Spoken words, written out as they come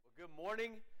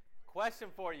morning. Question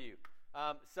for you.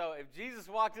 So if Jesus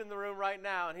walked in the room right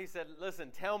now and he said, listen,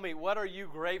 tell me, what are you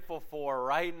grateful for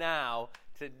right now,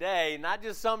 today, not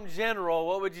just something general,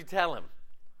 what would you tell him?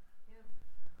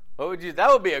 That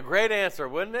would be a great answer,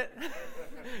 wouldn't it?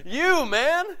 You,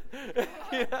 man.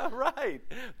 Yeah, right.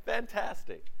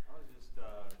 Fantastic. I was just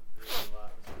reading a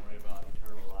lot this morning about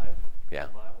eternal life in the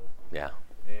Bible. Yeah.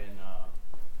 And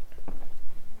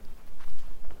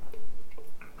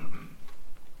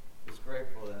just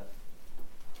grateful that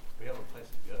we have a place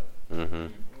to go.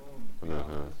 Mm-hmm.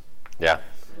 Mm-hmm. Yeah.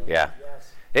 Yeah.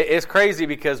 It's crazy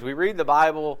because we read the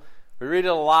Bible, we read it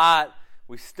a lot,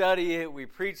 we study it, we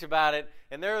preach about it,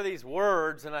 and there are these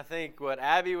words, and I think what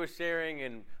Abby was sharing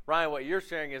and Ryan, what you're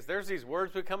sharing is there's these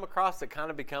words we come across that kind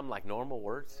of become like normal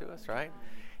words to us, right?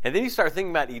 And then you start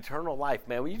thinking about eternal life,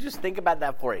 man. When you just think about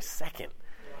that for a second,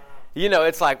 you know,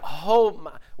 it's like,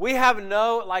 we have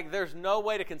there's no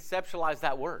way to conceptualize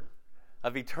that word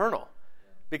of eternal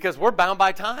because we're bound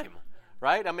by time,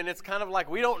 right? I mean, it's kind of like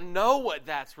we don't know what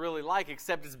that's really like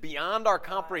except it's beyond our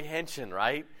comprehension,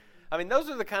 right? I mean, those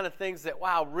are the kind of things that,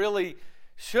 really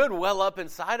should well up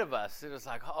inside of us. It's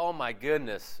like, oh my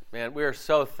goodness, man, we are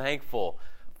so thankful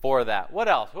for that. What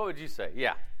else? What would you say?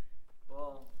 Yeah.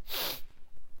 Well,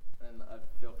 and I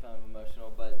feel kind of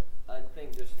emotional, but I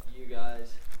think just you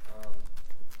guys, I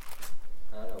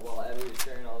don't know, while Abby was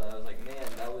sharing all that, I was like, man,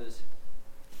 that was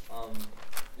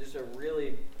just a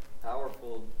really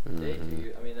powerful day to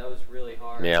you. I mean, that was really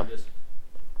hard just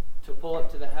to pull up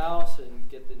to the house and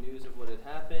get the news of what had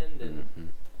happened. And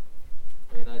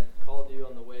I mean, I called you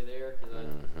on the way there because I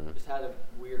just had a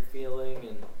weird feeling.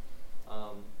 And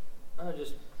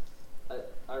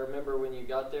I remember when you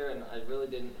got there and I really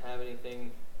didn't have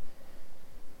anything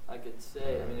I could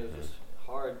say. I mean, it was just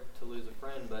hard to lose a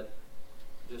friend, but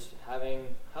just having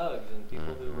hugs and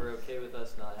people who were okay with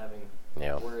us not having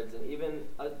words. And even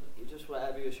just what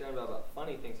Abby was sharing about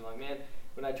funny things. I'm like, man,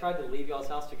 when I tried to leave y'all's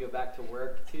house to go back to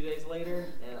work 2 days later,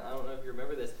 and I don't know if you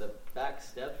remember this, the back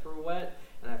steps were wet,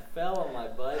 and I fell on my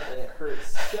butt, and it hurt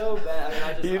so bad.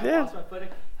 I mean, I lost my footing.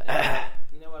 And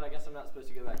you know what? I guess I'm not supposed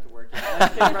to go back to work yet. I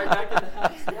came right back in the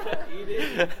house and kept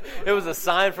eating. It was a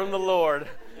sign from the Lord.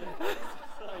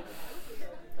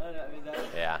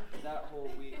 That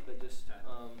whole week, but just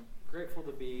grateful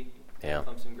to be Yeah.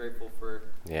 I'm grateful for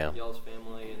y'all's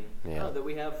family and that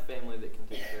we have family that can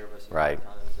take care of us in Right.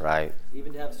 hard times. Right.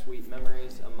 Even to have sweet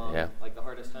memories among like the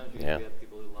hardest times, we have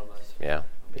people who love us.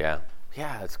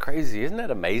 Yeah, it's crazy. Isn't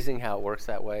that amazing how it works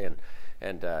that way?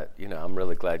 And I'm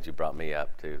really glad you brought me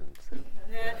up too.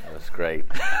 That was great.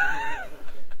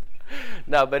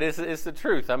 No, but it's the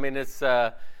truth. I mean, it's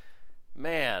it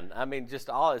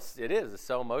is. It's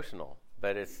so emotional.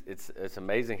 But it's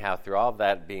amazing how through all of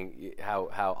that being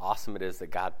how awesome it is that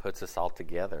God puts us all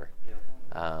together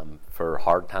for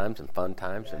hard times and fun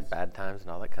times and bad times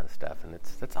and all that kind of stuff. And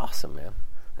that's awesome, man.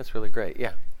 That's really great.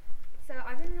 Yeah. So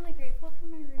I've been really grateful for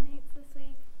my roommates this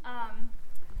week.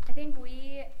 I think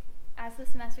as the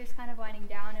semester is kind of winding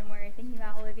down and we're thinking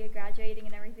about Olivia graduating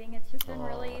and everything, it's just been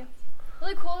really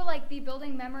cool to be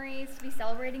building memories, to be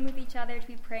celebrating with each other, to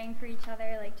be praying for each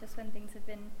other, just when things have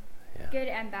been good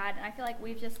and bad. And I feel like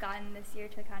we've just gotten this year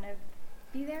to kind of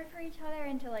be there for each other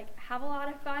and to have a lot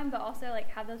of fun, but also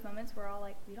have those moments where we're all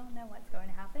we don't know what's going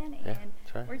to happen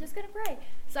and we're just going to pray.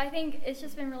 So I think it's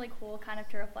just been really cool kind of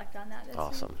to reflect on that this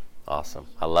week. Awesome.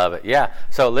 I love it. Yeah.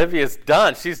 So Olivia's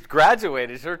done. She's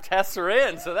graduated. Her tests are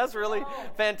in. So that's really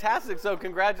fantastic. So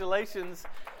congratulations,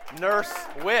 Nurse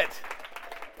Witt.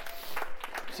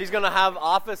 She's going to have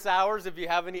office hours. If you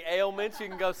have any ailments, you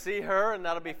can go see her, and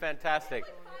that'll be fantastic.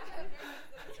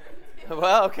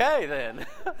 Well, okay then.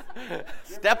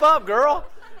 Step up, girl.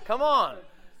 Come on.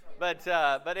 But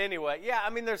anyway, I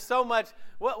mean, there's so much.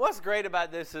 What's great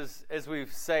about this is, as we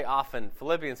say often,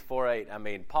 Philippians 4:8. I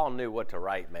mean, Paul knew what to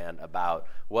write, man, about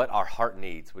what our heart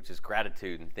needs, which is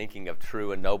gratitude and thinking of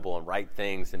true and noble and right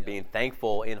things and being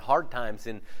thankful in hard times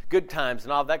and good times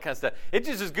and all that kind of stuff. It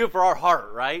just is good for our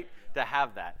heart, right, to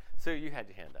have that. So you had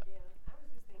your hand up. I was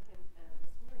just thinking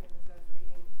this morning as I was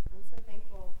reading, I'm so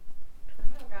thankful for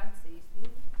how God sees me.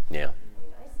 Yeah. I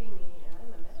mean, I see me and I'm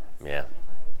a mess. Yeah. And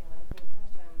I think,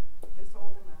 gosh, I'm this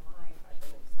old in my life. I've been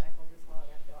a disciple this long.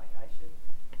 I feel like I should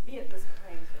be at this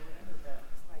place or whatever. But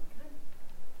it's like God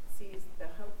sees the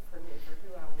hope for me for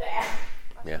who I am.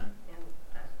 Yeah. And,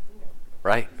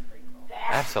 Right.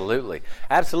 Absolutely.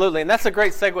 And that's a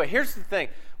great segue. Here's the thing.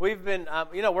 We've been,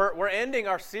 we're ending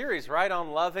our series, right,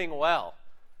 on loving well.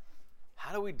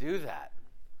 How do we do that?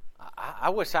 I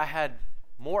wish I had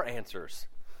more answers.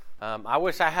 I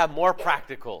wish I had more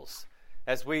practicals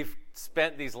as we've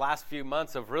spent these last few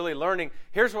months of really learning.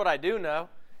 Here's what I do know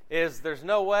is there's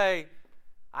no way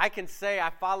I can say I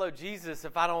follow Jesus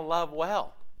if I don't love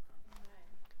well.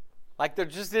 Like there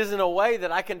just isn't a way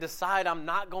that I can decide I'm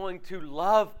not going to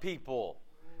love people.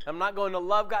 I'm not going to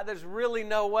love God. There's really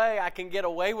no way I can get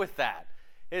away with that.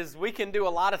 Is we can do a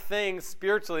lot of things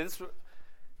spiritually.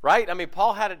 Right? I mean,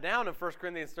 Paul had it down in 1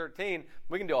 Corinthians 13.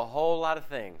 We can do a whole lot of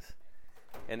things.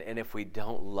 And if we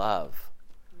don't love.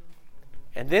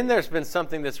 And then there's been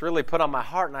something that's really put on my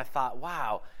heart, and I thought,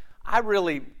 wow, I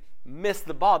really missed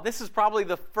the ball. This is probably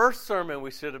the first sermon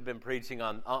we should have been preaching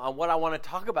on what I want to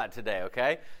talk about today,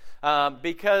 okay?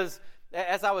 Because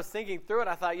as I was thinking through it,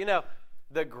 I thought,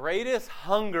 the greatest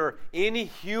hunger any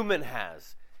human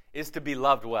has is to be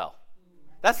loved well.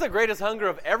 That's the greatest hunger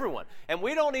of everyone. And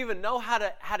we don't even know how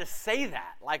to say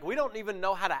that. Like, we don't even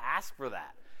know how to ask for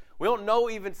that. We don't know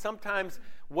even sometimes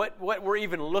what we're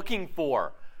even looking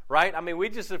for, right? I mean, we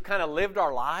just have kind of lived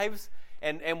our lives,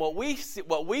 and what we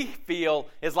feel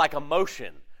is like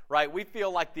emotion, right? We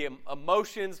feel like the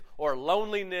emotions or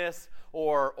loneliness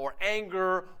or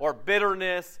anger or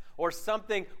bitterness or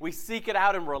something. We seek it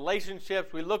out in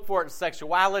relationships. We look for it in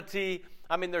sexuality.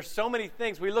 I mean, there's so many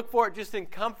things. We look for it just in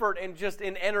comfort and just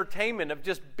in entertainment of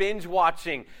just binge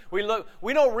watching. We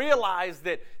don't realize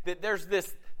that there's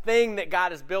this thing that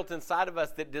God has built inside of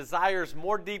us that desires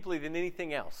more deeply than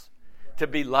anything else to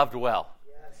be loved well.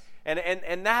 Yes.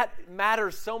 And that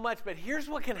matters so much. But here's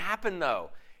what can happen, though,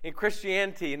 in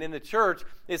Christianity and in the church,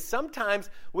 is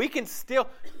sometimes we can still,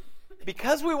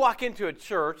 because we walk into a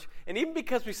church, and even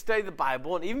because we study the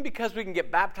Bible, and even because we can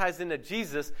get baptized into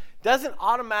Jesus, doesn't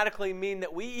automatically mean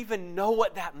that we even know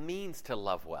what that means to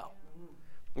love well.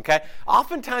 Okay?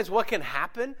 Oftentimes what can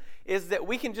happen is that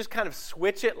we can just kind of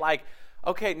switch it like,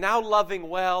 okay, now loving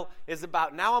well is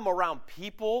about, now I'm around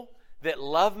people that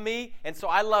love me, and so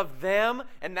I love them,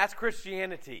 and that's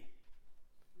Christianity.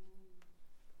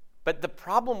 But the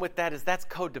problem with that is that's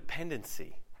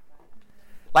codependency.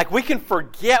 Like, we can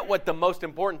forget what the most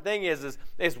important thing is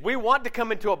we want to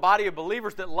come into a body of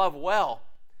believers that love well,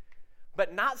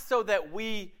 but not so that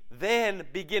we then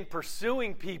begin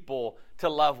pursuing people to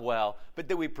love well, but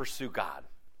that we pursue God.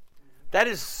 That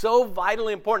is so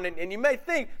vitally important. And you may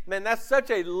think, man, that's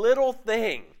such a little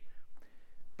thing.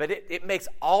 But it makes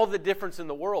all the difference in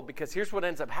the world, because here's what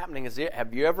ends up happening.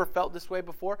 Have you ever felt this way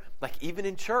before? Like, even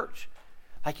in church,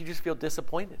 like you just feel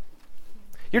disappointed.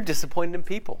 You're disappointed in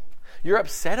people. You're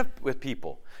upset with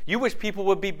people. You wish people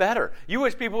would be better. You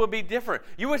wish people would be different.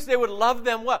 You wish they would love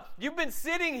them well. You've been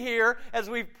sitting here as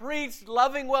we've preached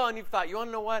loving well, and you've thought, you want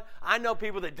to know what? I know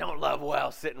people that don't love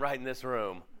well sitting right in this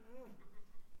room.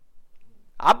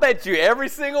 I bet you every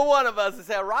single one of us has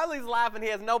said, Riley's laughing, he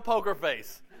has no poker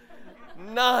face.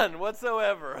 None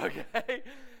whatsoever, okay?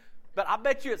 But I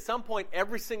bet you at some point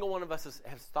every single one of us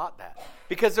has thought that.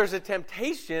 Because there's a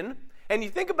temptation, and you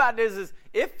think about it is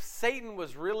if Satan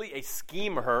was really a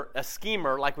schemer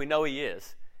like we know he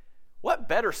is, what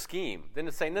better scheme than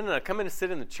to say, no, come in and sit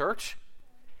in the church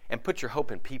and put your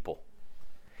hope in people.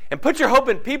 And put your hope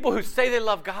in people who say they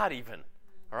love God even,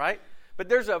 all right? But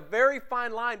there's a very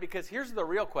fine line, because here's the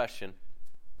real question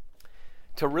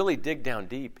to really dig down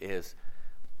deep is,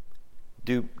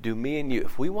 do me and you,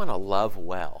 if we want to love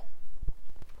well,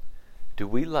 do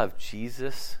we love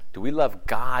Jesus? Do we love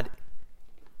God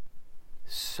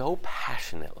so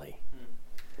passionately?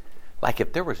 Like,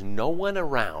 if there was no one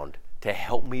around to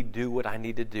help me do what I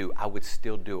need to do, I would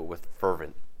still do it with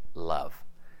fervent love.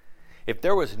 If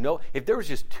there was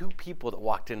just two people that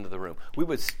walked into the room, we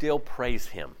would still praise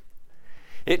him.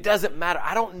 It doesn't matter.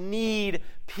 I don't need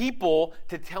people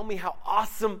to tell me how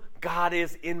awesome God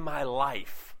is in my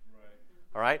life. Right.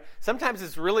 All right? Sometimes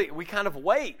it's really, we kind of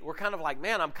wait. We're kind of like,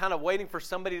 man, I'm kind of waiting for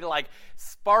somebody to like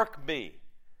spark me.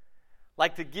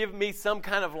 Like to give me some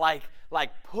kind of like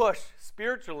push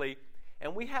spiritually.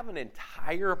 And we have an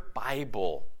entire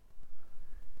Bible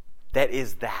that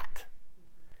is that.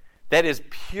 That is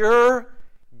pure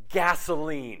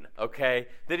gasoline, okay,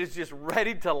 that is just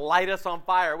ready to light us on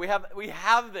fire. We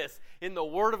have this in the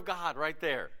Word of God right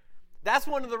there. That's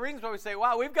one of the reasons why we say,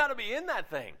 wow, we've got to be in that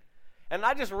thing. And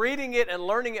not just reading it and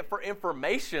learning it for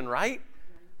information, right?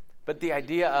 But the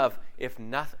idea of,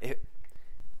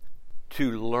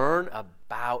 to learn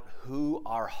about who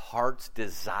our hearts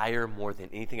desire more than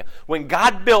anything else. When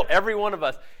God built every one of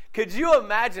us, could you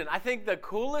imagine, I think the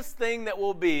coolest thing that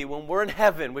will be when we're in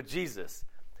heaven with Jesus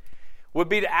would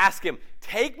be to ask him,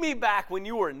 take me back when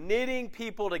you were knitting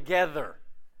people together.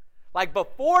 Like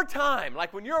before time,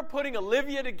 like when you were putting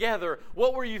Olivia together,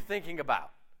 what were you thinking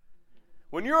about?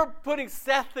 When you're putting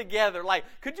Seth together, like,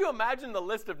 could you imagine the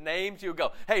list of names? You would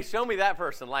go, hey, show me that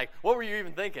person. Like, what were you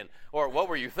even thinking? Or what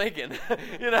were you thinking?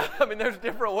 I mean, there's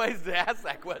different ways to ask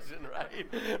that question,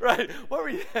 right? Right. What were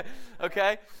you,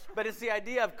 okay? But it's the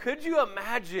idea of, could you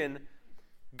imagine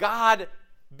God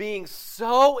being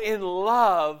so in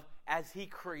love as he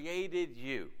created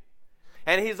you?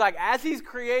 And he's like, as he's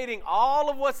creating all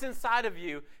of what's inside of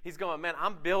you, he's going, man,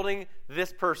 I'm building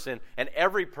this person and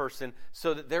every person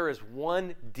so that there is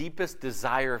one deepest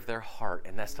desire of their heart,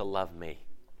 and that's to love me.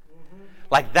 Mm-hmm.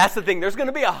 Like, that's the thing. There's going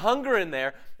to be a hunger in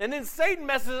there. And then Satan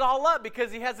messes it all up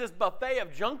because he has this buffet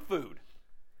of junk food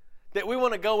that we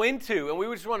want to go into, and we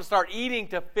just want to start eating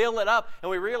to fill it up. And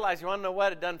we realize, you want to know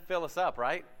what? It doesn't fill us up,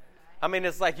 right? I mean,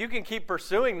 it's like you can keep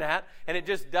pursuing that, and it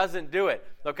just doesn't do it,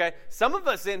 okay? Some of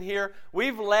us in here,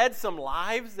 we've led some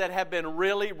lives that have been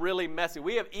really, really messy.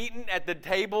 We have eaten at the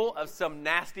table of some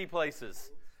nasty places,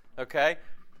 okay?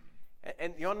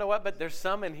 And you want to know what? But there's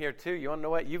some in here, too. You want to know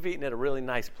what? You've eaten at a really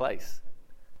nice place.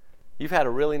 You've had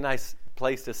a really nice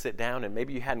place to sit down, and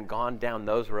maybe you hadn't gone down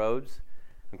those roads,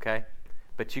 okay?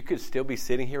 But you could still be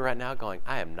sitting here right now going,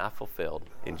 I am not fulfilled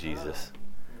in Jesus.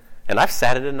 And I've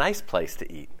sat at a nice place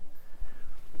to eat.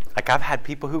 Like, I've had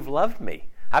people who've loved me.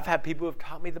 I've had people who've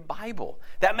taught me the Bible.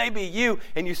 That may be you,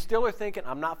 and you still are thinking,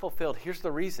 I'm not fulfilled. Here's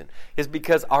the reason. Is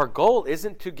because our goal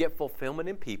isn't to get fulfillment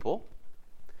in people.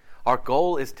 Our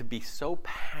goal is to be so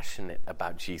passionate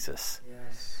about Jesus.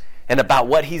 Yes. And about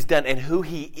what he's done and who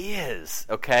he is,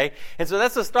 okay? And so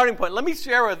that's the starting point. Let me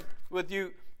share with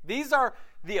you, these are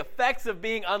the effects of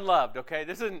being unloved, okay?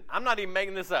 I'm not even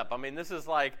making this up. I mean, this is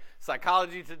like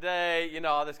Psychology Today,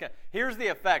 all this kind. Here's the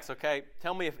effects, okay?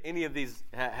 Tell me if any of these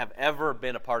have ever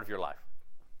been a part of your life.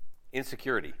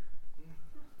 Insecurity.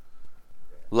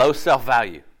 Low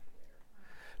self-value.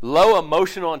 Low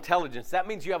emotional intelligence. That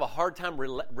means you have a hard time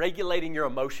regulating your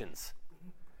emotions,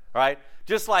 right?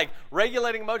 Just like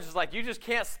regulating emotions, like you just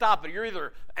can't stop it. You're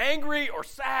either angry or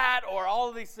sad or all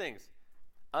of these things.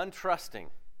 Untrusting.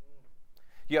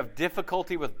 You have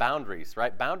difficulty with boundaries,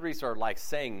 right? Boundaries are like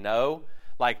saying no.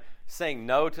 Like saying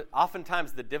no to,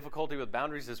 oftentimes the difficulty with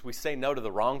boundaries is we say no to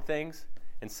the wrong things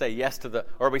and say yes to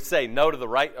or we say no to the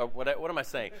right, or what am I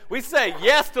saying? We say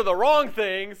yes to the wrong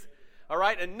things, all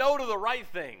right, and no to the right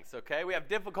things, okay? We have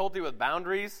difficulty with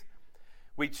boundaries.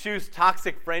 We choose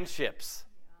toxic friendships.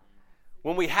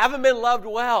 When we haven't been loved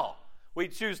well, we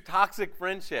choose toxic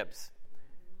friendships.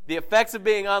 The effects of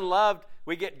being unloved,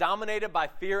 we get dominated by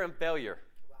fear and failure.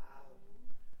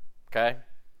 Okay?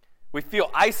 We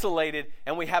feel isolated,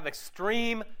 and we have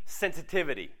extreme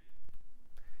sensitivity.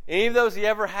 Any of those you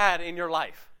ever had in your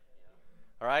life?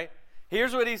 All right?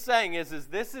 Here's what he's saying is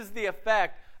this is the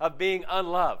effect of being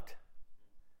unloved.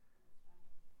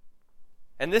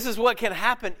 And this is what can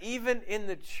happen even in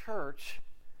the church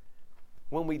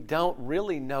when we don't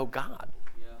really know God.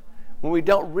 Yeah. When we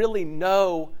don't really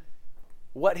know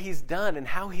what he's done and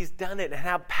how he's done it and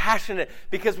how passionate,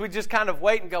 because we just kind of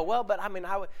wait and go, well, but I mean,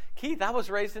 Keith, I was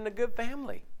raised in a good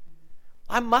family.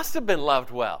 I must have been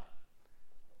loved well.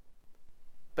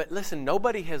 But listen,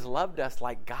 nobody has loved us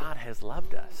like God has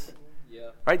loved us.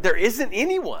 Yeah. Right? There isn't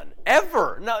anyone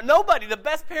ever. No, nobody. The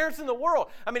best parents in the world.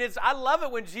 I mean, I love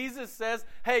it when Jesus says,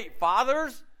 hey,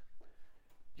 fathers,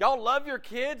 y'all love your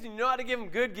kids and you know how to give them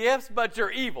good gifts, but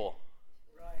you're evil.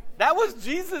 Right. That was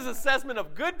Jesus' assessment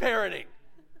of good parenting.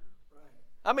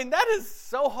 I mean, that is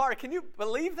so hard. Can you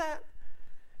believe that?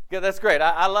 Yeah, that's great.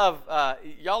 I love,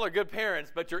 y'all are good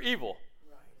parents, but you're evil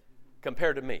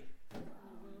compared to me.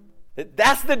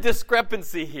 That's the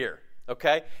discrepancy here,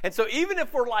 okay? And so even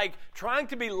if we're like trying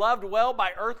to be loved well by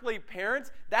earthly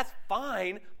parents, that's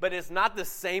fine, but it's not the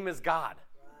same as God.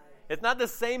 It's not the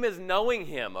same as knowing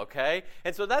him, okay?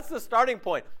 And so that's the starting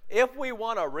point. If we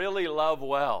want to really love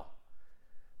well,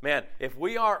 man, if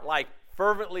we aren't like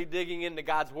fervently digging into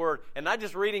God's word and not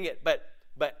just reading it, but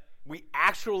we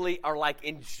actually are like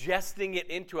ingesting it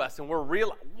into us and we're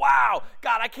real, wow,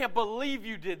 God, I can't believe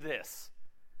you did this.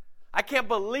 I can't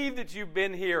believe that you've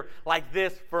been here like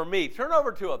this for me. Turn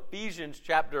over to Ephesians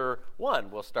chapter 1.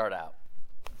 We'll start out.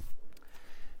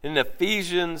 In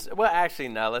Ephesians, well, actually,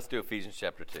 no, let's do Ephesians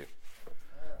chapter 2.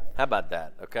 How about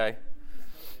that, okay?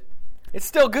 It's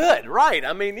still good, right?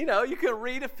 I mean, you can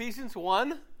read Ephesians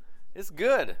 1. It's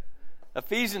good.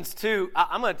 Ephesians 2,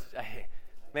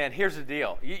 man, here's the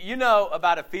deal. You know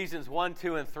about Ephesians 1,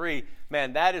 2, and 3.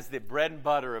 Man, that is the bread and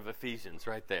butter of Ephesians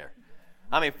right there.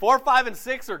 I mean, 4, 5, and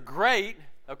 6 are great,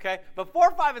 okay? But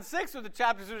 4, 5, and 6 are the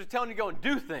chapters that are telling you to go and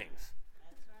do things,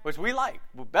 which we like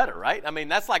better, right? I mean,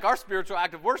 that's like our spiritual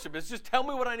act of worship. It's just tell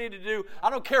me what I need to do. I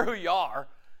don't care who you are.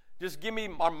 Just give me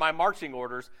my marching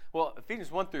orders. Well,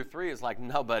 Ephesians 1 through 3 is like,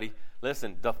 no, buddy.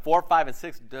 Listen, the 4, 5, and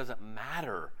 6 doesn't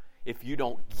matter if you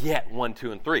don't get 1,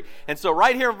 2, and 3. And so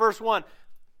right here in verse 1,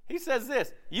 he says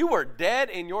this, you were dead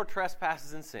in your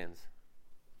trespasses and sins,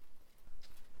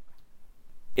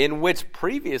 in which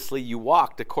previously you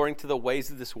walked according to the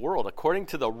ways of this world, according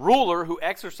to the ruler who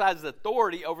exercises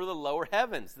authority over the lower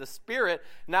heavens, the spirit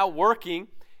now working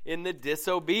in the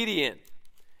disobedient.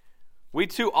 We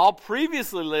too all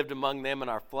previously lived among them in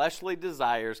our fleshly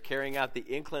desires, carrying out the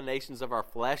inclinations of our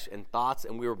flesh and thoughts,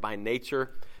 and we were by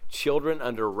nature children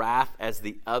under wrath as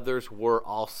the others were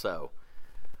also.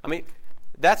 I mean,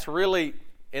 that's really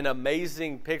an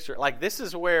amazing picture. Like, this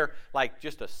is where, like,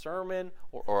 just a sermon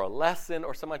or a lesson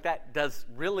or something like that does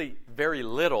really very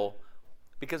little,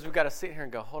 because we've got to sit here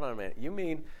and go, hold on a minute. You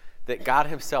mean that God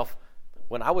himself,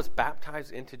 when I was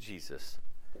baptized into Jesus,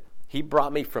 he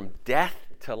brought me from death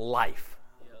to life?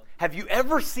 Yeah. Have you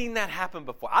ever seen that happen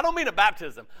before? I don't mean a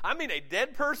baptism. I mean a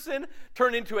dead person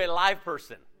turned into a live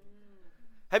person.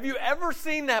 Have you ever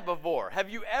seen that before? Have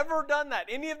you ever done that?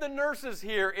 Any of the nurses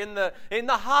here in the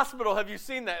hospital, have you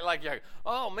seen that? Like,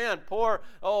 oh man, poor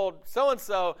old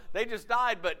so-and-so, they just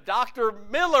died, but Dr.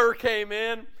 Miller came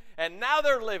in and now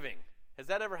they're living. Has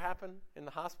that ever happened in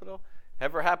the hospital?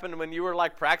 Ever happened when you were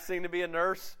like practicing to be a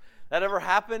nurse? That ever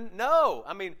happened? No.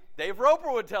 I mean, Dave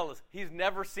Roper would tell us he's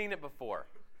never seen it before.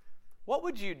 What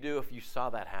would you do if you saw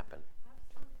that happen?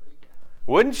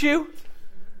 Wouldn't you?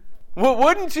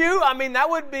 Wouldn't you? I mean, that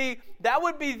would be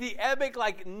the epic,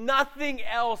 like nothing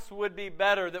else would be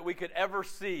better that we could ever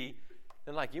see.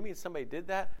 And like, you mean somebody did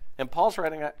that? And Paul's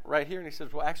writing right here, and he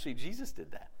says, well, actually, Jesus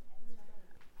did that.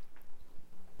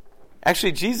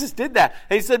 Actually, Jesus did that.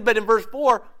 And he said, but in verse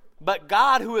 4, but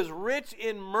God, who is rich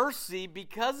in mercy,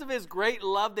 because of his great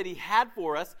love that he had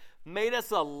for us, made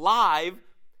us alive,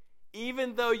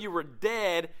 even though you were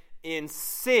dead in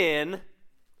sin,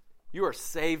 you are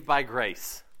saved by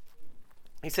grace.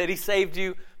 He said he saved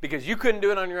you because you couldn't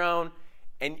do it on your own,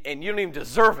 and you don't even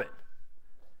deserve it.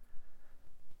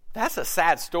 That's a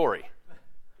sad story.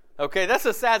 Okay, that's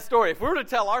a sad story. If we were to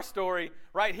tell our story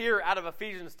right here out of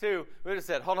Ephesians 2, we would have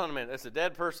said, hold on a minute, it's a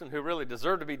dead person who really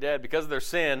deserved to be dead because of their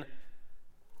sin.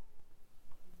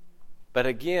 But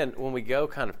again, when we go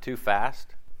kind of too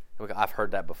fast, we go, I've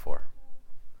heard that before.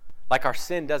 Like our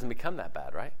sin doesn't become that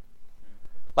bad, right?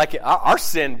 Like our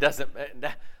sin doesn't,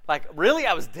 like really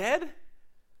I was dead?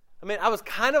 I mean, I was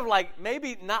kind of like,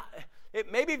 maybe not,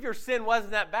 maybe if your sin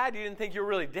wasn't that bad, you didn't think you were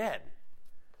really dead.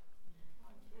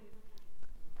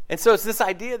 And so it's this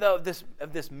idea, though,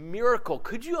 of this miracle.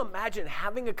 Could you imagine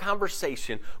having a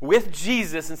conversation with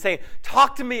Jesus and saying,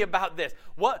 talk to me about this.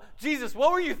 Jesus,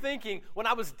 what were you thinking when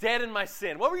I was dead in my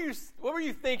sin? What were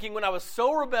you thinking when I was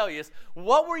so rebellious?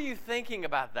 What were you thinking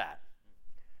about that?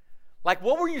 Like,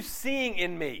 what were you seeing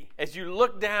in me as you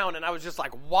looked down and I was just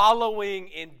like wallowing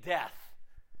in death?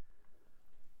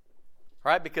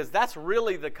 Right? Because that's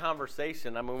really the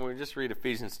conversation. I mean, when we just read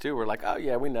Ephesians 2, we're like, oh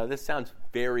yeah, we know. This sounds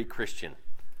very Christian.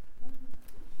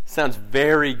 Sounds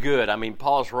very good. I mean,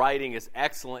 Paul's writing is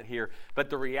excellent here. But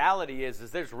the reality is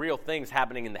there's real things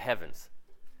happening in the heavens.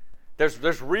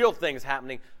 There's real things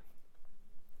happening.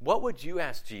 What would you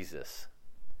ask Jesus?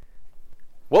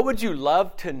 What would you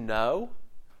love to know?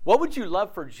 What would you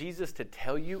love for Jesus to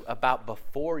tell you about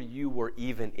before you were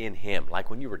even in him? Like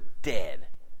when you were dead.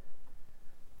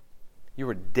 You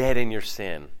were dead in your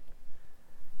sin.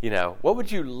 You know, what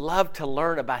would you love to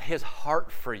learn about his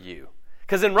heart for you?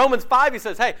 Because in Romans 5, he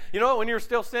says, hey, you know what? When you were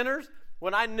still sinners,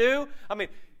 when I knew,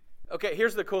 okay,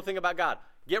 here's the cool thing about God.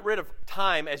 Get rid of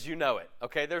time as you know it,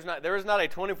 okay? There is not a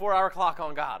 24-hour clock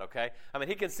on God, okay? I mean,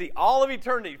 he can see all of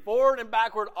eternity, forward and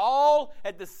backward, all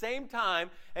at the same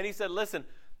time. And he said, listen,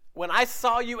 when I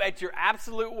saw you at your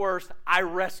absolute worst, I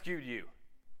rescued you.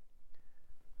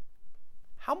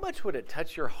 How much would it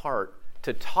touch your heart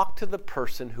to talk to the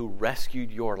person who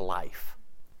rescued your life?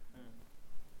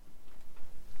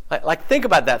 Like, think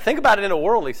about that. Think about it in a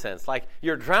worldly sense. Like,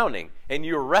 you're drowning and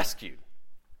you're rescued.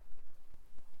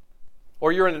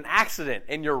 Or you're in an accident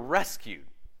and you're rescued.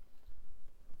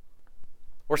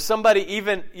 Or somebody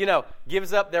even,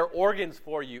 gives up their organs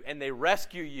for you and they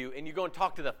rescue you and you go and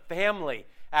talk to the family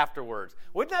afterwards.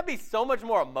 Wouldn't that be so much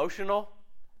more emotional?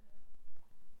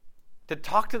 To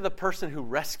talk to the person who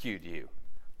rescued you.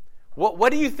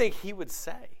 What do you think he would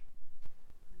say?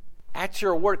 At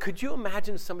your word. Could you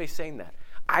imagine somebody saying that?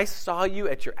 I saw you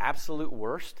at your absolute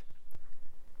worst.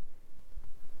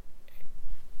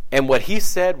 And what he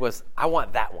said was, I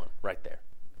want that one right there.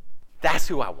 That's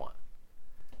who I want.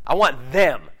 I want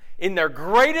them in their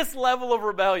greatest level of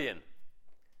rebellion.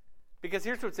 Because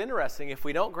here's what's interesting. If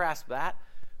we don't grasp that,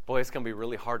 boy, it's going to be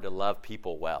really hard to love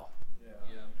people well.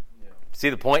 Yeah. See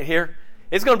the point here?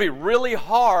 It's going to be really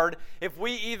hard if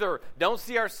we either don't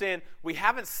see our sin, we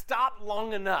haven't stopped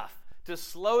long enough to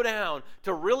slow down,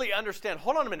 to really understand,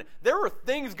 hold on a minute, there are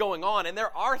things going on, and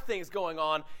there are things going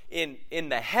on in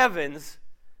the heavens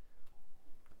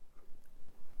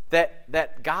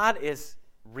that God is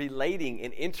relating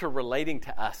and interrelating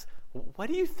to us. What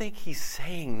do you think he's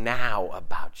saying now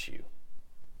about you?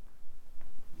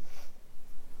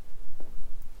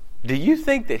 Do you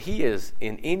think that he is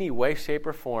in any way, shape,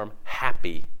 or form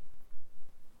happy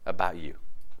about you?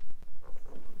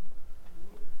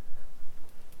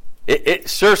 It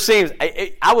sure seems,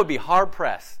 I would be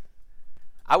hard-pressed.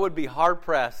 I would be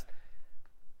hard-pressed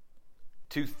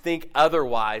to think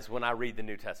otherwise when I read the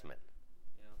New Testament.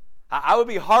 I would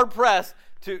be hard-pressed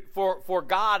for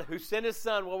God, who sent his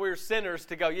son while we were sinners,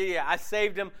 to go, yeah, I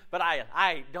saved him, but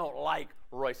I don't like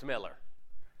Royce Miller.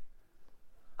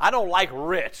 I don't like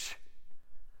Rich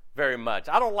very much.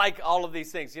 I don't like all of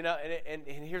these things, and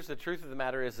here's the truth of the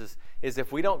matter is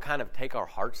if we don't kind of take our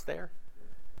hearts there,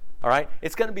 all right,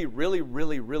 it's going to be really,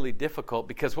 really, really difficult,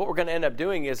 because what we're going to end up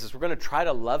doing is we're going to try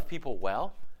to love people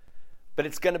well, but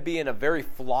it's going to be in a very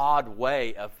flawed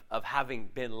way of having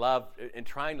been loved and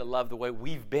trying to love the way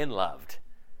we've been loved,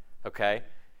 okay?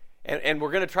 And we're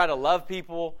going to try to love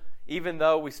people even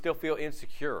though we still feel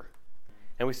insecure.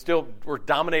 And we're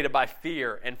dominated by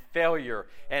fear and failure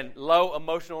and low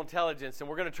emotional intelligence. And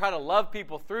we're going to try to love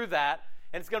people through that.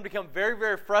 And it's going to become very,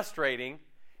 very frustrating.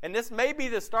 And this may be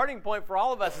the starting point for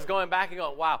all of us, is going back and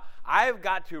going, wow, I've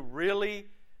got to really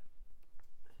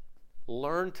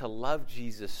learn to love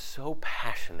Jesus so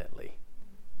passionately.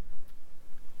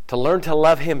 To learn to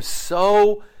love him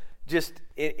so just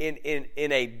in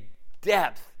a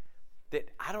depth that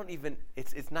I don't even,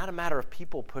 it's not a matter of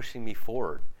people pushing me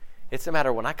forward. It's a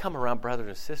matter when I come around brothers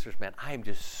and sisters, man, I am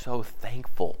just so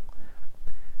thankful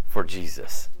for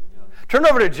Jesus. Turn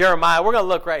over to Jeremiah. We're going to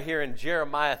look right here in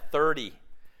Jeremiah 30.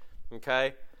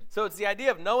 Okay? So it's the idea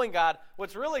of knowing God.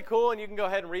 What's really cool, and you can go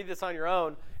ahead and read this on your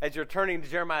own as you're turning to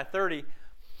Jeremiah 30,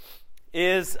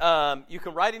 is you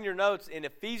can write in your notes in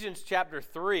Ephesians chapter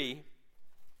 3.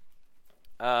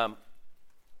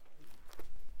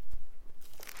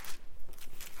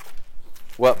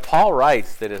 What Paul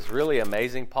writes that is really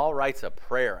amazing, Paul writes a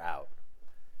prayer out.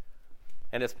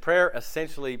 And his prayer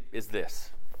essentially is this: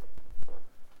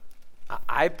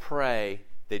 I pray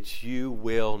that you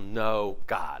will know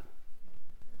God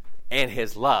and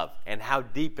his love and how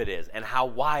deep it is and how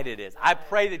wide it is. I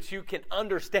pray that you can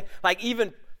understand, like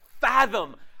even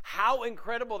fathom how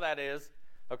incredible that is,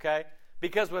 okay?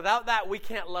 Because without that, we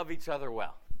can't love each other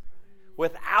well.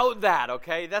 Without that,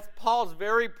 okay? That's Paul's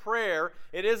very prayer.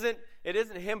 It isn't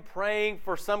him praying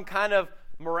for some kind of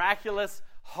miraculous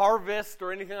harvest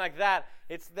or anything like that.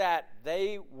 It's that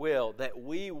we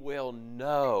will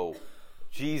know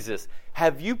Jesus.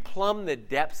 Have you plumbed the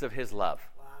depths of his love?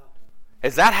 Wow.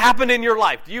 Has that happened in your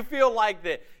life? Do you feel like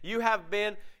that you have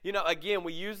been, again,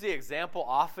 we use the example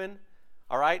often,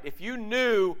 all right? If you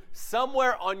knew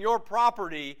somewhere on your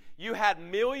property you had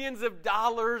millions of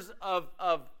dollars of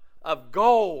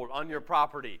gold on your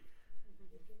property,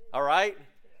 all right?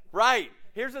 Right.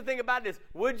 Here's the thing about this.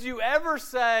 Would you ever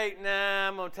say, nah,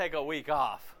 I'm going to take a week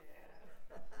off?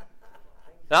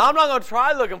 Now, I'm not going to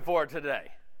try looking for it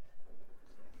today.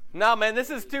 No, man, this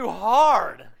is too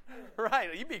hard.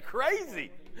 Right. You'd be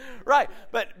crazy. Right.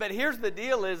 But here's the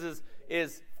deal is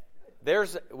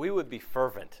we would be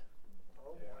fervent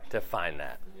to find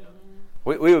that.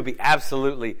 We would be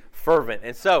absolutely fervent.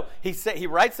 And so he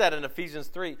writes that in Ephesians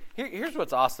 3. Here's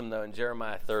what's awesome, though, in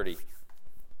Jeremiah 30.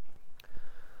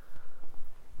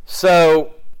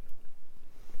 So,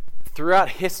 throughout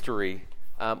history,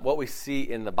 what we see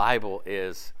in the Bible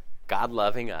is God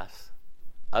loving us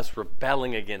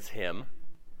rebelling against him,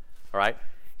 all right?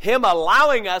 Him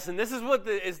allowing us, and this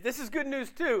is good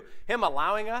news too, him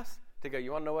allowing us to go,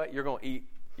 you want to know what? You're going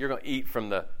to eat from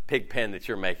the pig pen that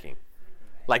you're making.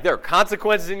 Like there are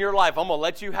consequences in your life I'm going to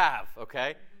let you have,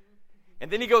 okay?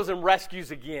 And then he goes and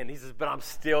rescues again. He says, but I'm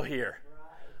still here.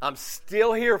 I'm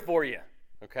still here for you,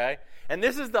 okay? And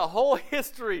this is the whole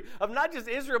history of not just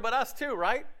Israel, but us too,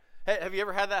 right? Have you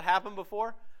ever had that happen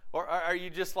before? Or are you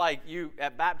just like,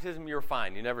 at baptism, you're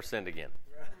fine. You never sinned again.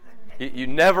 You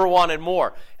never wanted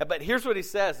more. But here's what he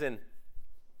says in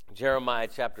Jeremiah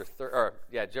chapter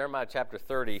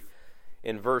 30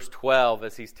 in verse 12,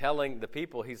 as he's telling the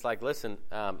people, he's like, listen,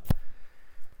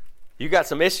 you got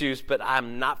some issues, but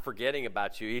I'm not forgetting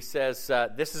about you. He says,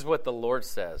 this is what the Lord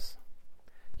says.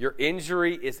 Your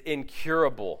injury is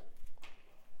incurable.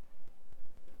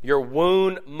 Your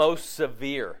wound most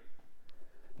severe.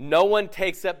 No one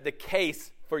takes up the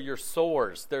case for your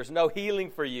sores. There's no healing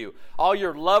for you. All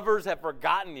your lovers have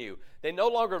forgotten you. They no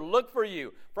longer look for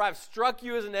you. For I've struck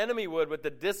you as an enemy would with the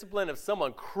discipline of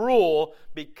someone cruel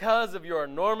because of your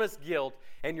enormous guilt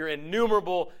and your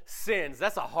innumerable sins.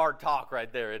 That's a hard talk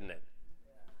right there, isn't it?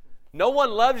 No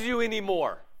one loves you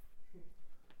anymore.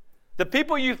 The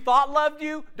people you thought loved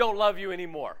you don't love you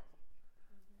anymore.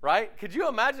 Right? Could you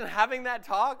imagine having that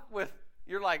talk with,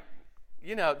 you're like,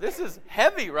 this is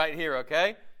heavy right here,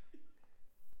 okay?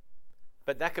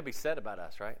 But that could be said about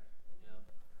us, right?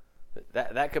 Yeah.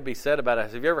 That could be said about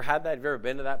us. Have you ever had that? Have you ever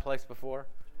been to that place before?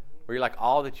 Where you're like,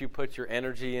 all that you put your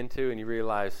energy into and you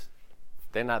realize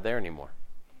they're not there anymore.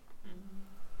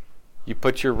 You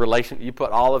put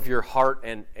all of your heart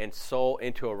and soul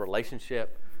into a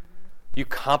relationship. You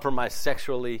compromise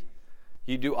sexually.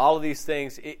 You do all of these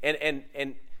things, and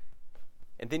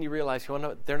then you realize,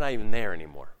 they're not even there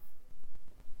anymore.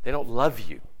 They don't love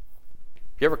you.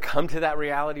 Have you ever come to that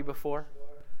reality before?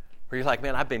 Where you're like,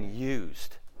 man, I've been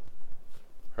used.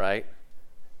 Right?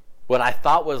 What I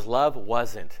thought was love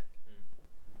wasn't.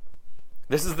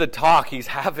 This is the talk he's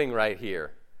having right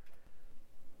here.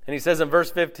 And he says in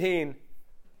verse 15,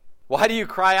 why do you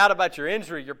cry out about your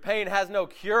injury? Your pain has no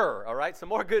cure. All right? Some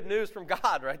more good news from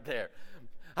God right there.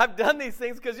 I've done these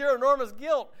things because your enormous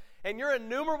guilt and your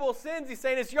innumerable sins. He's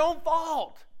saying it's your own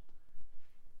fault.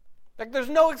 Like there's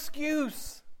no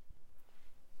excuse.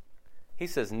 He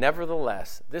says,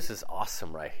 nevertheless, this is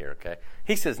awesome right here, okay?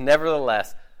 He says,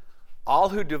 nevertheless, all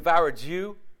who devoured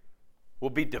you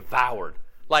will be devoured.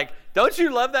 Like, don't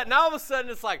you love that? Now all of a sudden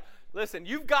it's like, listen,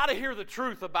 you've got to hear the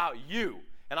truth about you.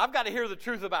 And I've got to hear the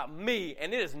truth about me.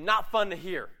 And it is not fun to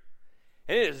hear.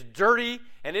 And it is dirty.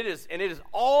 And it is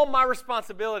all my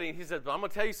responsibility. And he says, but I'm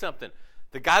going to tell you something.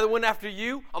 The guy that went after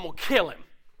you, I'm going to kill him.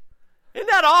 Isn't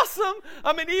that awesome?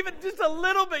 I mean, even just a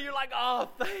little bit, you're like, oh,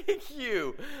 thank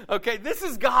you. Okay, this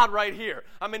is God right here.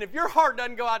 I mean, if your heart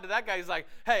doesn't go out to that guy, he's like,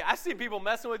 hey, I see people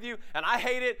messing with you, and I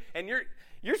hate it, and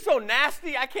you're so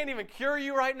nasty, I can't even cure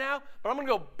you right now, but I'm going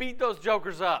to go beat those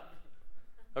jokers up.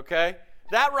 Okay?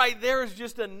 That right there is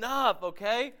just enough,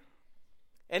 okay?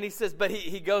 And he says, but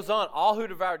he goes on, all who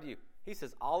devoured you. He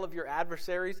says, all of your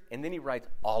adversaries, and then he writes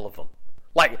all of them.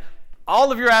 Like,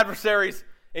 all of your adversaries.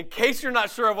 In case you're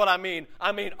not sure of what I mean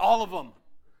all of them,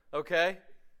 okay?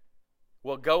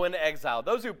 Will go into exile.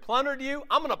 Those who plundered you,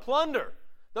 I'm going to plunder.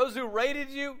 Those who raided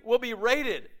you will be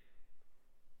raided.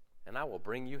 And I will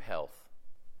bring you health.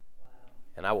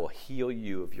 And I will heal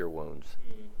you of your wounds.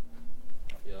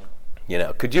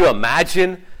 Yeah. Could you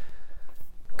imagine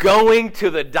going to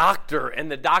the doctor and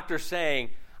the doctor saying,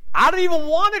 I don't even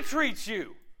want to treat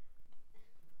you.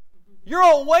 You're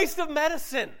a waste of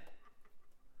medicine.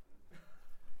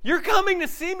 You're coming to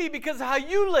see me because of how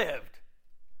you lived.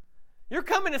 You're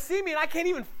coming to see me and I can't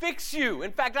even fix you.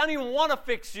 In fact, I don't even want to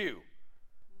fix you.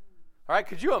 All right,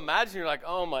 could you imagine? You're like,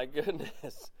 oh my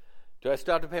goodness. Do I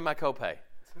still have to pay my copay?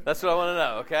 That's what I want to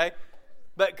know, okay?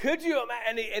 But could you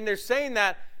imagine? And they're saying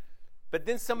that, but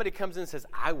then somebody comes in and says,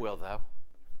 I will though.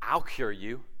 I'll cure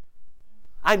you.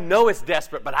 I know it's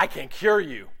desperate, but I can cure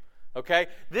you. Okay?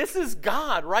 This is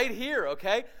God right here,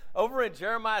 okay? Over in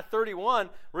Jeremiah 31,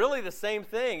 really the same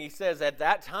thing. He says, at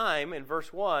that time, in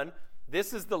verse 1,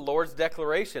 this is the Lord's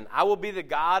declaration. I will be the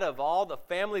God of all the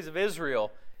families of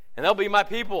Israel, and they'll be my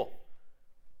people.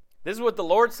 This is what the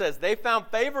Lord says. They found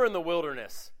favor in the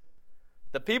wilderness.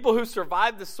 The people who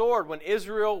survived the sword when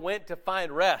Israel went to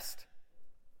find rest.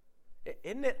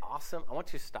 Isn't it awesome? I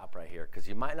want you to stop right here because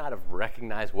you might not have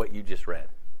recognized what you just read.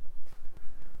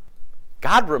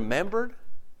 God remembered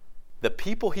the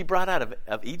people he brought out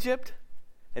of Egypt,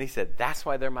 and he said, that's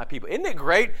why they're my people. Isn't it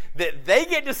great that they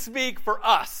get to speak for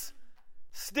us?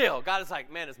 Still, God is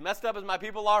like, man, as messed up as my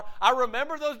people are, I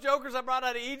remember those jokers I brought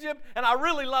out of Egypt, and I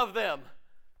really love them.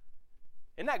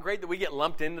 Isn't that great that we get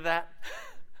lumped into that?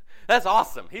 That's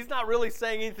awesome. He's not really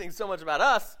saying anything so much about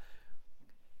us.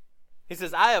 He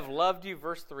says, I have loved you,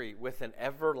 verse 3, with an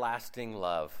everlasting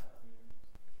love.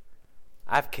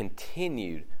 I've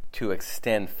continued to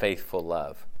extend faithful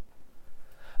love.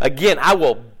 Again, I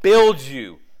will build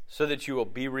you so that you will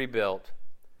be rebuilt.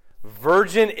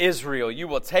 Virgin Israel, you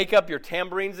will take up your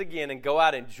tambourines again and go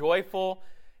out in joyful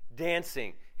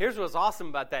dancing. Here's what's awesome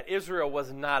about that. Israel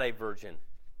was not a virgin.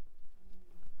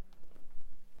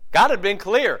 God had been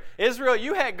clear. Israel,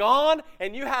 you had gone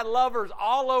and you had lovers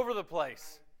all over the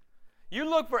place. You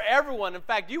looked for everyone. In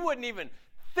fact, you wouldn't even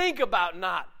think about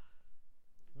not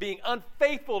being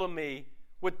unfaithful to me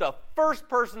with the first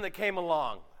person that came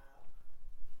along.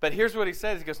 But here's what he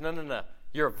says. He goes, no.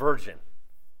 You're a virgin.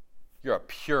 You're a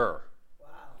pure. Wow.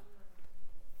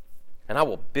 and I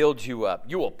will build you up.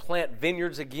 You will plant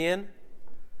vineyards again.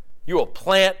 You will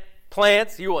plant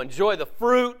plants. You will enjoy the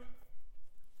fruit.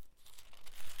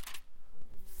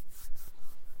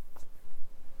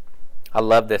 I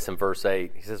love this in verse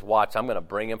 8. He says, watch, I'm going to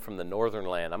bring them from the northern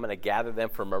land. I'm going to gather them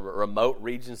from remote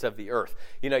regions of the earth.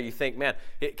 You know, you think, man,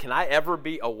 can I ever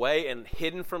be away and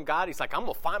hidden from God? He's like, I'm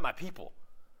going to find my people.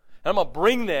 And I'm going to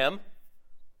bring them.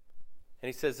 And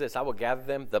he says this, I will gather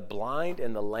them. The blind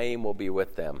and the lame will be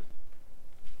with them,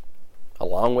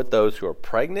 along with those who are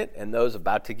pregnant and those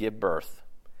about to give birth.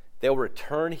 They'll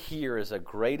return here as a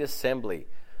great assembly.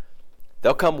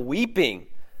 They'll come weeping,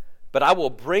 but I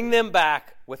will bring them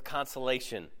back with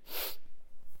consolation.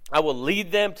 I will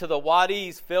lead them to the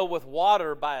wadis filled with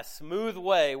water by a smooth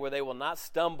way where they will not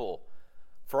stumble.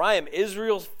 For I am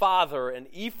Israel's father, and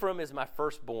Ephraim is my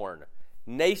firstborn.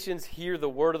 Nations hear the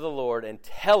word of the Lord and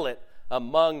tell it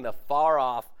among the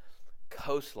far-off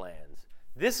coastlands.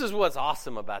 This is what's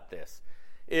awesome about this,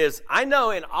 is I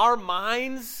know in our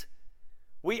minds,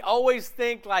 we always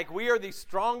think like we are the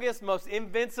strongest, most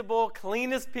invincible,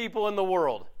 cleanest people in the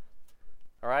world.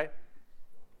 All right?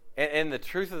 And the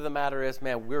truth of the matter is,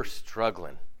 man, we're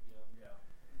struggling. Yeah.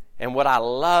 And what I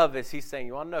love is he's saying,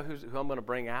 you want to know who I'm going to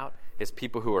bring out? Is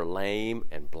people who are lame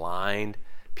and blind.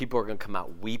 People are going to come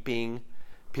out weeping.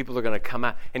 People are going to come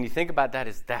out. And you think about that,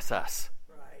 that's us.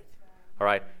 Right. All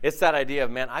right? It's that idea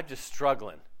of, man, I'm just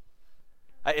struggling.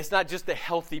 It's not just the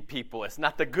healthy people. It's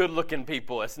not the good-looking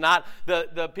people. It's not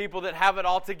the people that have it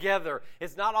all together.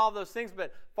 It's not all those things,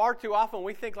 but far too often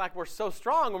we think like we're so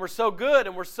strong and we're so good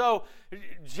and we're so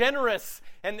generous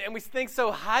and we think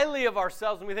so highly of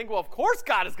ourselves and we think, well, of course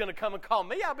God is going to come and call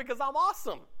me out because I'm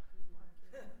awesome.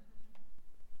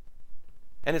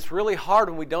 And it's really hard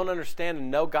when we don't understand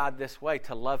and know God this way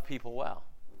to love people well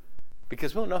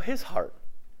because we don't know His heart.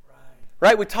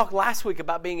 Right? We talked last week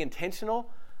about being intentional,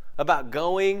 about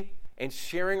going and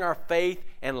sharing our faith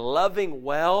and loving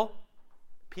well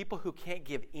people who can't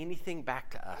give anything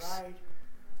back to us. Right.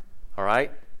 All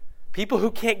right? People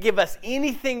who can't give us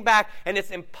anything back, and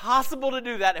it's impossible to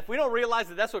do that if we don't realize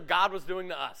that that's what God was doing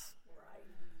to us. Right.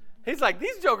 He's like,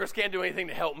 these jokers can't do anything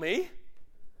to help me.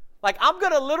 Like, I'm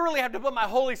going to literally have to put my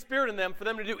Holy Spirit in them for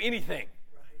them to do anything.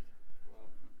 Right.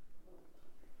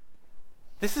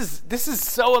 This is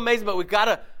so amazing, but we've got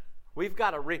to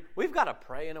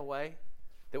pray in a way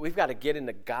that we've got to get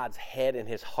into God's head and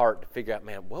His heart to figure out,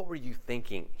 man, what were you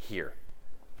thinking here?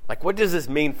 Like, what does this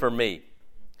mean for me?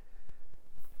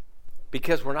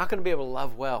 Because we're not going to be able to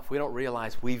love well if we don't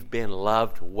realize we've been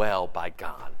loved well by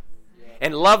God. Yeah.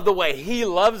 And love the way He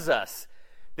loves us.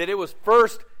 That it was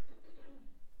first,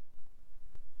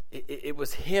 it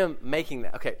was Him making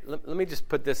that. Okay, let me just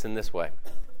put this in this way.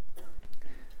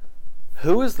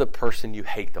 Who is the person you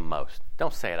hate the most?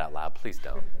 Don't say it out loud. Please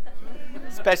don't.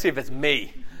 Especially if it's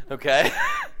me, okay?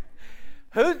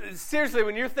 Seriously,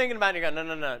 when you're thinking about it, you're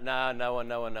going, no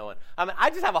one. I mean, I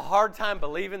just have a hard time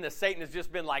believing that Satan has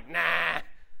just been like, nah,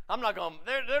 they're not going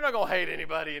to hate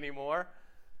anybody anymore.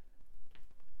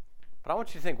 But I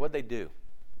want you to think, what'd they do?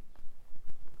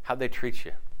 How'd they treat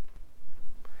you?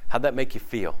 How'd that make you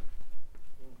feel?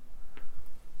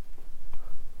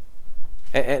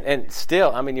 And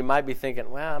still, I mean, you might be thinking,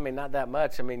 well, I mean, not that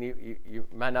much. I mean, you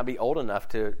might not be old enough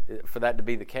for that to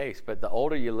be the case. But the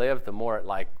older you live, the more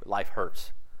life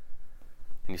hurts.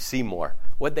 And you see more.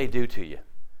 What'd they do to you?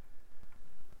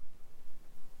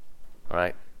 All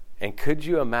right? And could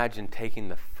you imagine taking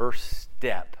the first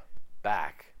step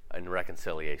back in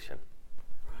reconciliation?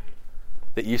 Right.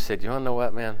 That you said, you want to know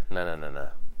what, man? No.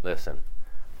 Listen,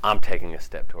 I'm taking a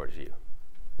step towards you.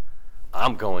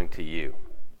 I'm going to you.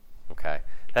 Okay,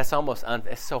 that's almost,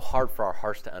 it's so hard for our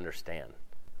hearts to understand.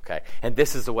 Okay, and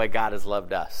this is the way God has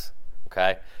loved us.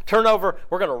 Okay, turn over,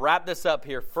 we're going to wrap this up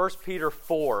here. 1 Peter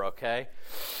 4, okay,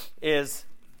 is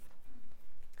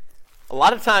a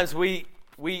lot of times we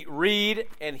read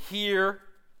and hear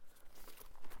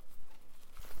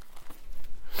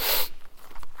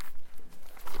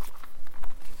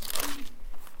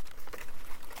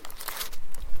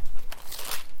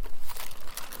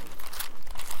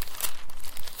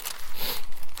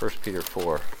First Peter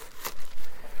 4.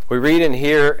 We read in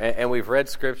here, and we've read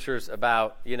scriptures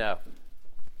about,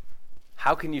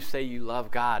 how can you say you love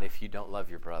God if you don't love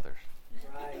your brothers?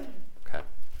 Right. Okay.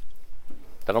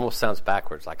 That almost sounds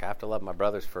backwards, like I have to love my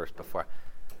brothers first before.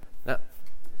 No.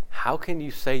 How can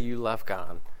you say you love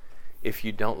God if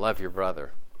you don't love your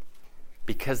brother?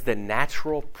 Because the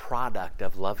natural product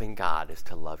of loving God is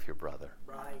to love your brother.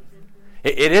 Right.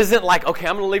 It isn't like, okay,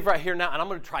 I'm going to leave right here now, and I'm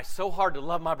going to try so hard to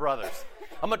love my brothers.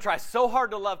 I'm going to try so hard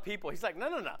to love people. He's like,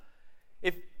 no.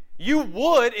 If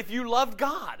you loved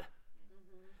God.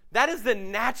 That is the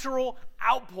natural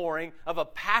outpouring of a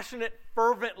passionate,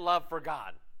 fervent love for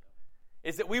God,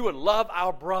 is that we would love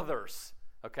our brothers,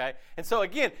 okay? And so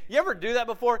again, you ever do that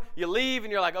before? You leave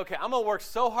and you're like, okay, I'm going to work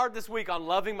so hard this week on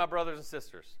loving my brothers and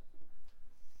sisters.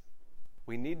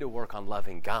 We need to work on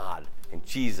loving God and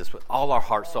Jesus with all our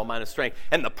heart, soul, mind, and strength.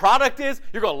 And the product is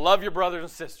you're going to love your brothers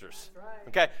and sisters.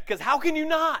 Okay? Because how can you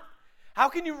not? How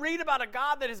can you read about a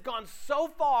God that has gone so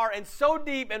far and so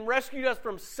deep and rescued us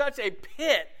from such a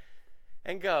pit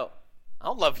and go, I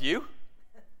don't love you.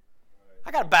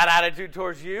 I got a bad attitude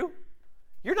towards you.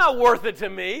 You're not worth it to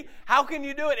me. How can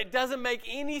you do it? It doesn't make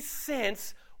any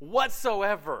sense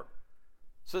whatsoever.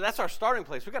 So that's our starting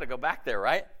place. We've got to go back there,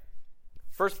 right?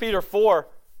 1 Peter 4,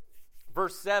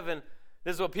 verse 7,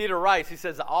 this is what Peter writes. He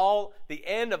says, the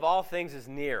end of all things is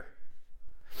near.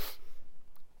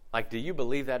 Like, do you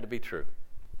believe that to be true?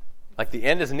 Like, the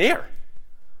end is near.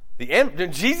 The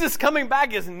end, Jesus coming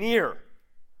back is near.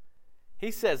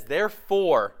 He says,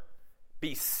 therefore,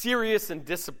 be serious and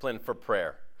disciplined for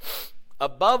prayer.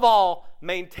 Above all,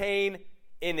 maintain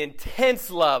an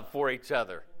intense love for each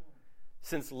other,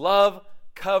 since love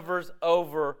covers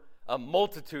over a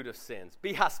multitude of sins.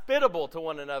 Be hospitable to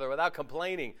one another without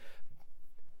complaining.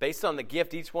 Based on the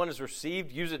gift each one has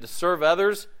received, use it to serve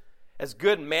others as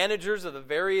good managers of the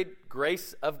varied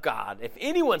grace of God. If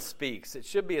anyone speaks, it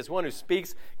should be as one who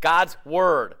speaks God's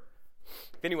word.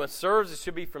 If anyone serves, it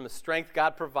should be from the strength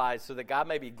God provides, so that God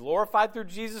may be glorified through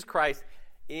Jesus Christ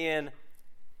in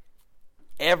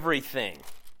everything.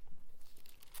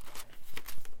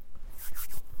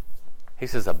 He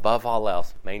says, above all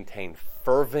else, maintain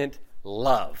fervent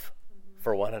love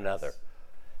for one another.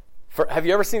 Have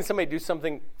you ever seen somebody do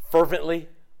something fervently?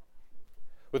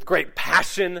 With great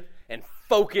passion and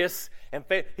focus and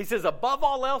faith. He says, above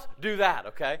all else, do that,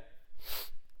 okay?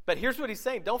 But here's what he's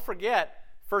saying. Don't forget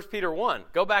 1 Peter 1.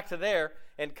 Go back to there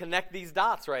and connect these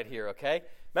dots right here, okay?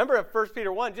 Remember in 1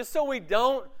 Peter 1, just so we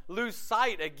don't lose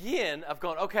sight again of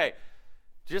going, okay,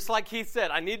 just like Keith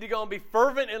said, I need to go and be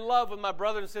fervent in love with my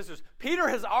brothers and sisters. Peter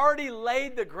has already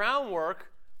laid the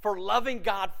groundwork for loving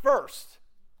God first.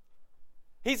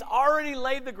 He's already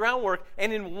laid the groundwork,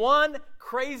 and in one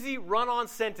crazy run-on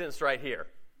sentence right here.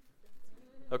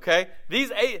 Okay?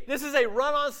 This is a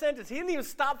run-on sentence. He didn't even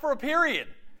stop for a period.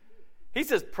 He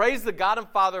says, praise the God and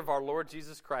Father of our Lord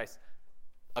Jesus Christ,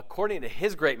 according to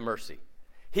his great mercy.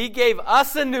 He gave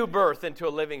us a new birth into a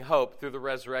living hope through the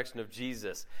resurrection of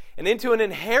Jesus, and into an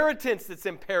inheritance that's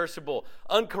imperishable,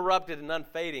 uncorrupted, and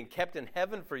unfading, kept in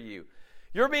heaven for you.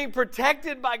 You're being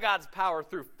protected by God's power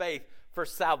through faith for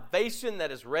salvation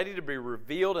that is ready to be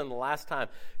revealed in the last time.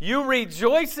 You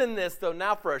rejoice in this, though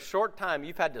now for a short time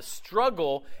you've had to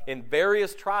struggle in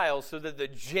various trials, so that the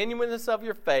genuineness of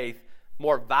your faith,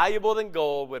 more valuable than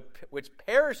gold, which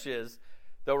perishes,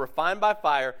 though refined by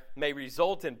fire, may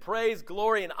result in praise,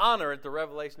 glory, and honor at the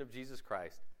revelation of Jesus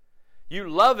Christ. You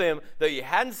love him, though you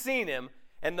hadn't seen him,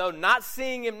 and though not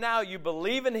seeing him now, you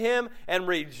believe in him and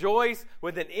rejoice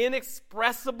with an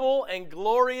inexpressible and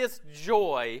glorious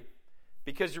joy,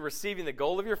 because you're receiving the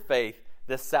goal of your faith,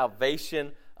 the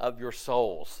salvation of your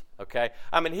souls. Okay?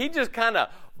 I mean, he just kind of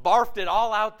barfed it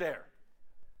all out there.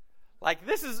 Like,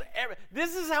 this is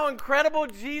how incredible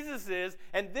Jesus is,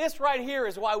 and this right here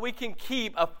is why we can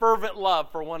keep a fervent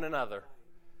love for one another.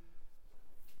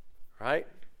 Right?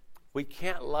 We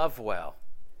can't love well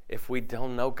if we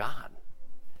don't know God.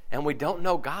 And we don't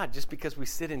know God just because we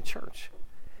sit in church.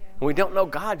 And we don't know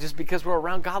God just because we're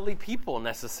around godly people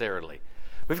necessarily.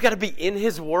 We've got to be in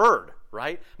his word,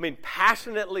 right? I mean,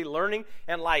 passionately learning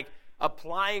and like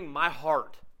applying my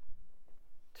heart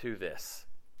to this.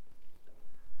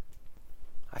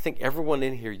 I think everyone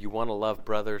in here, you want to love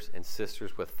brothers and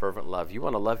sisters with fervent love. You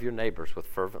want to love your neighbors with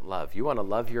fervent love. You want to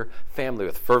love your family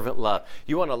with fervent love.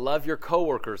 You want to love your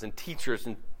coworkers and teachers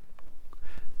and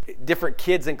different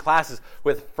kids in classes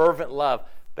with fervent love.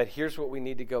 But here's what we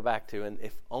need to go back to. And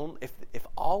if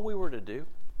all we were to do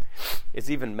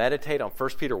is even meditate on 1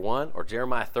 Peter 1 or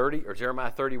Jeremiah 30 or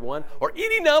Jeremiah 31 or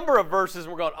any number of verses,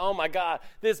 we're going, oh my God,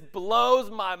 this blows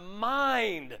my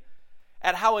mind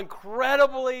at how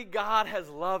incredibly God has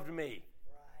loved me.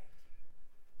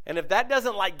 And if that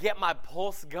doesn't like get my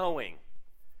pulse going,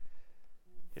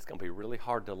 it's going to be really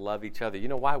hard to love each other. You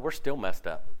know why? We're still messed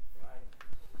up.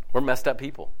 We're messed up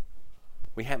people.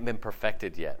 We haven't been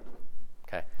perfected yet.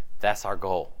 Okay? That's our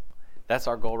goal. That's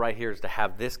our goal right here, is to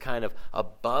have this kind of,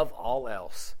 above all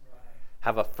else,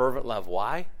 have a fervent love.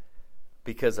 Why?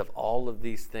 Because of all of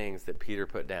these things that Peter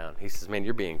put down. He says, man,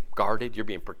 you're being guarded. You're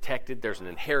being protected. There's an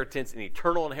inheritance, an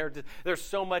eternal inheritance. There's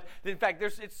so much. In fact,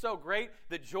 it's so great.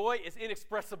 The joy is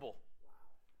inexpressible.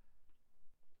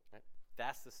 Right?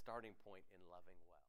 that's the starting point in loving well.